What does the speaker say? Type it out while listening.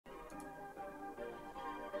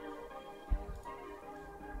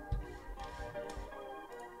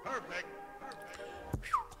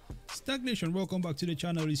Stagnation, welcome back to the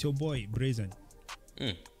channel. It's your boy Brazen.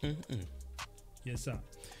 Yes, sir.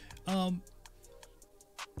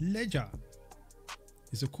 Ledger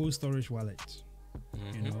is a cold storage wallet.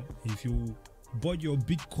 You know, if you bought your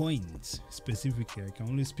bitcoins specifically, I can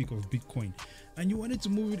only speak of Bitcoin, and you wanted to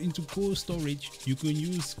move it into cold storage, you can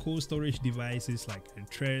use cold storage devices like a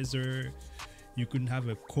Trezor. You can have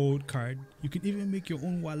a cold card. You can even make your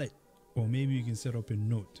own wallet, or maybe you can set up a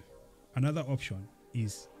node. Another option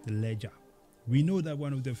is the Ledger. We know that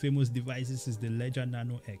one of the famous devices is the Ledger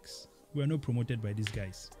Nano X. We are not promoted by these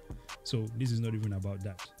guys, so this is not even about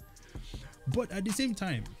that. But at the same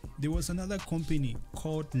time, there was another company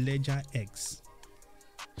called Ledger X.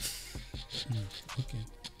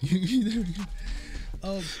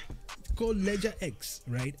 Called Ledger X,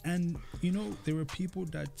 right? And you know, there were people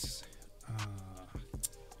that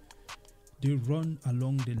they run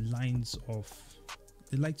along the lines of,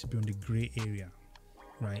 they like to be on the gray area,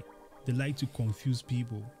 right? They like to confuse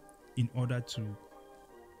people in order to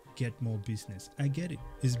get more business. I get it.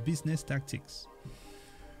 It's business tactics.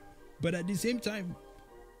 But at the same time,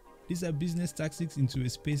 these are business tactics into a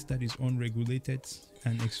space that is unregulated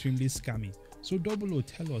and extremely scammy. So Double O,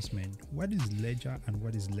 tell us, man, what is Ledger and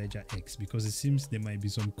what is Ledger X? Because it seems there might be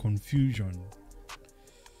some confusion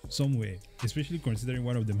somewhere, especially considering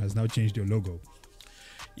one of them has now changed their logo.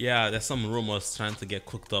 Yeah, there's some rumors trying to get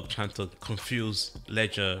cooked up, trying to confuse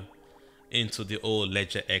Ledger into the old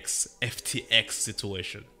Ledger X FTX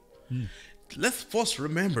situation. Let's first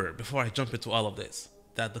remember, before I jump into all of this,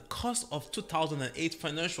 that the cause of 2008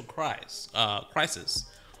 financial crisis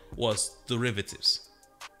was derivatives,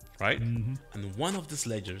 right? And one of these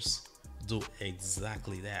ledgers do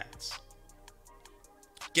exactly that.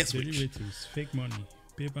 Guess which? Derivatives, fake money,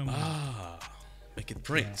 paper money. Make it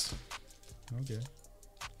print. Yeah. Okay.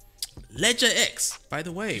 Ledger X, by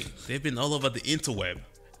the way, they've been all over the interweb,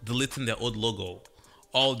 deleting their old logo,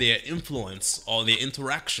 all their influence, all their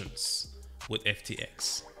interactions with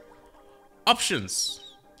FTX. Options,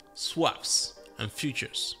 swaps, and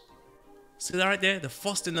futures. See that right there? The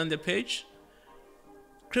first thing on the page?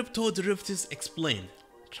 Crypto derivatives explained.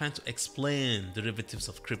 Trying to explain derivatives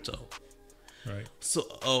of crypto. Right. So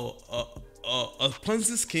a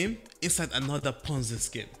Ponzi scheme inside another Ponzi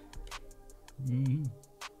scheme.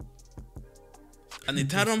 An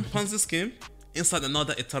Ethereum Ponzi scheme inside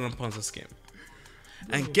another Ethereum Ponzi scheme.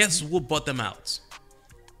 And guess who bought them out?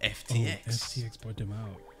 FTX. FTX bought them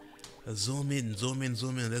out. Zoom in. Let's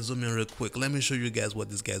zoom in real quick. Let me show you guys what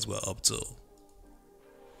these guys were up to.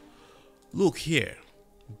 Look here.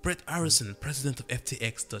 Brett Harrison, president of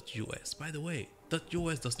FTX.US. By the way,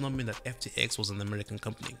 .US does not mean that FTX was an American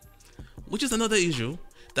company, which is another issue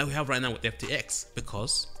that we have right now with FTX,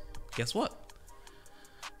 because guess what?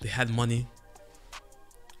 They had money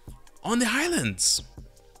on the islands.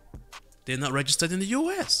 They're not registered in the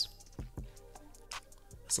US.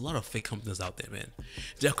 There's a lot of fake companies out there, man.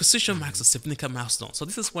 The acquisition marks a significant milestone. So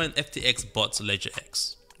this is when FTX bought Ledger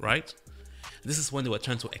X, right? This is when they were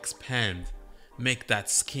trying to expand, make that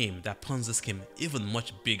scheme, that Ponzi scheme, even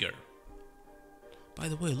much bigger. By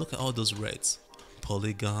the way, look at all those rates.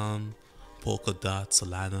 Polygon, Polkadot,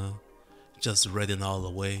 Solana, just reading all the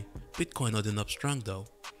way. Bitcoin holding up strong though.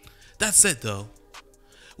 That said though,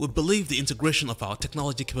 we believe the integration of our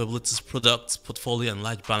technology capabilities, products, portfolio, and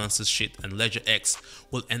large balances sheet and Ledger X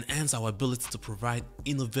will enhance our ability to provide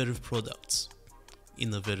innovative products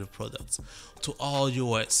to all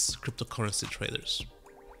US cryptocurrency traders.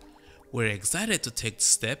 We're excited to take the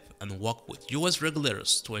step and work with US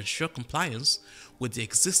regulators to ensure compliance with the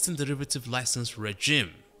existing derivative license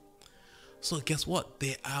regime. So guess what?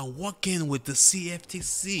 They are working with the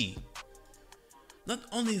CFTC. Not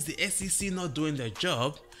only is the SEC not doing their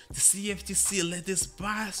job, the CFTC let this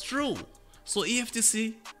pass through. So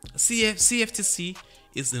CFTC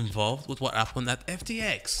is involved with what happened at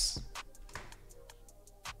FTX.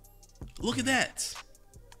 Look at that.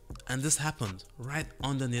 And this happened right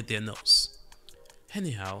underneath their nose.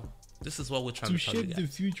 Anyhow, this is what we're trying to tell you guys. To shape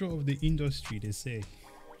the future of the industry, they say.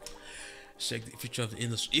 Shake the future of the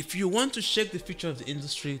industry. If you want to shake the future of the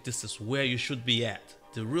industry, this is where you should be at.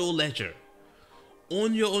 The real ledger.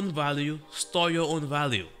 Own your own value, store your own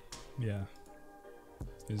value. Yeah,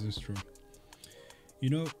 this is true. You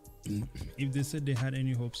know, if they said they had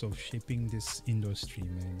any hopes of shaping this industry,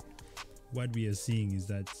 man, what we are seeing is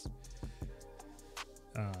that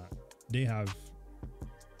they have,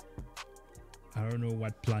 I don't know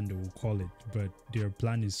what plan they will call it, but their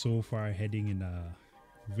plan is so far heading in a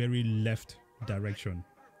very left direction,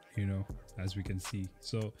 you know, as we can see.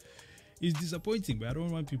 So it's disappointing, but I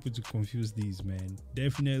don't want people to confuse these, man.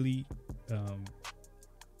 Definitely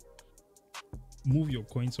move your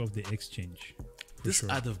coins off the exchange. These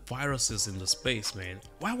are the viruses in the space, man.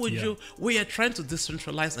 Why would Yeah. you? We are trying to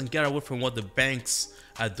decentralize and get away from what the banks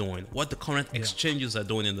are doing, what the current exchanges are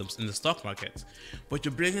doing in the stock market. But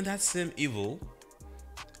you're bringing that same evil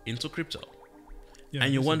into crypto, Yeah,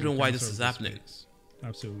 and you're this is wondering the why cancer this is of the happening. space.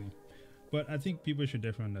 Absolutely. But I think people should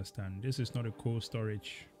definitely understand this is not a cold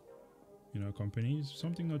storage, company. It's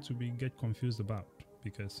something not to get confused about,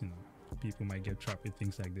 because people might get trapped with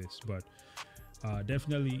things like this. But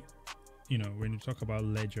definitely, when you talk about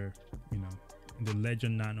Ledger, the Ledger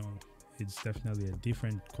Nano, it's definitely a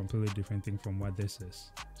completely different thing from what this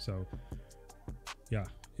is. So yeah,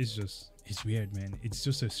 it's weird, man. It's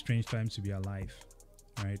just a strange time to be alive.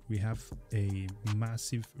 Right, we have a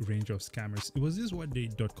massive range of scammers. Was this what the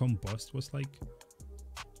 .com bust was like?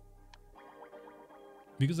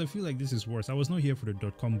 Because I feel like this is worse. I was not here for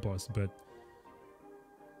the .com bust, but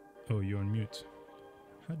oh, you're on mute.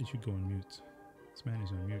 How did you go on mute? This man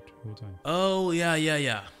is on mute the whole time. Oh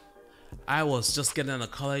yeah. I was just getting out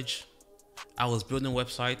of college. I was building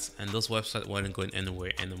websites, and those websites weren't going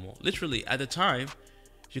anywhere anymore. Literally, at the time,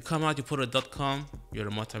 you come out, you put a .com, you're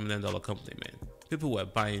a multi-million-dollar company, man. People were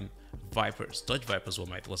buying Vipers. Dodge Vipers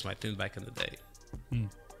was my thing back in the day.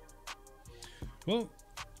 Well,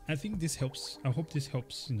 I think this helps. I hope this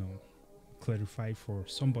helps, clarify for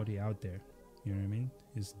somebody out there. You know what I mean?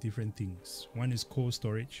 It's different things. One is cold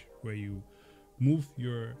storage, where you move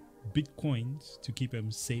your Bitcoins to keep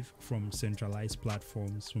them safe from centralized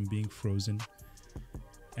platforms from being frozen.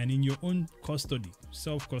 And in your own custody,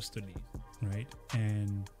 self-custody, right?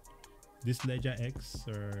 And this Ledger X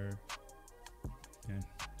or...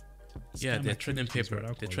 Yeah, they're trading paper.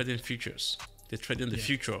 They're trading futures. They're trading the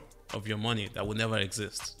future of your money that will never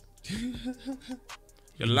exist.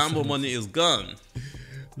 Your Lambo money is gone.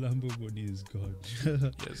 Lambo money is gone.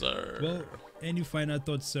 Yes, sir. Well, any final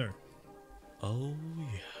thoughts, sir? Oh,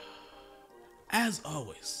 yeah. As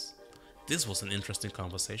always, this was an interesting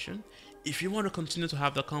conversation. If you want to continue to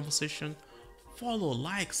have that conversation, follow,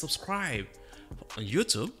 like, subscribe on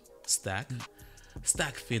YouTube,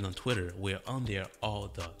 STAKK on Twitter. We're on there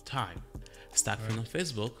all the time. STAKK on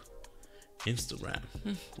Facebook, Instagram.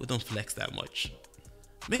 We don't flex that much.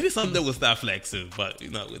 Maybe someday we'll start flexing, but we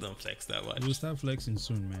don't flex that much. We'll start flexing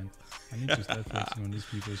soon, man. I need to start flexing on these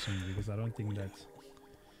people soon, because I don't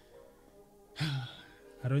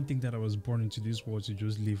think that I was born into this world to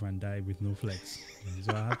just live and die with no flex.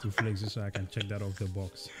 So I have to flex just so I can check that off the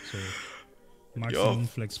box. So maximum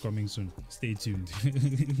flex coming soon. Stay tuned.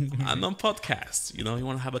 I'm on podcast. You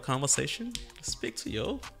want to have a conversation? Speak to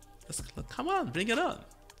you. Come on, bring it on.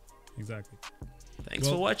 Exactly. Thanks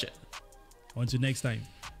for watching. Until next time,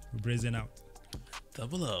 we're brazen out.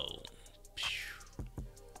 Double O.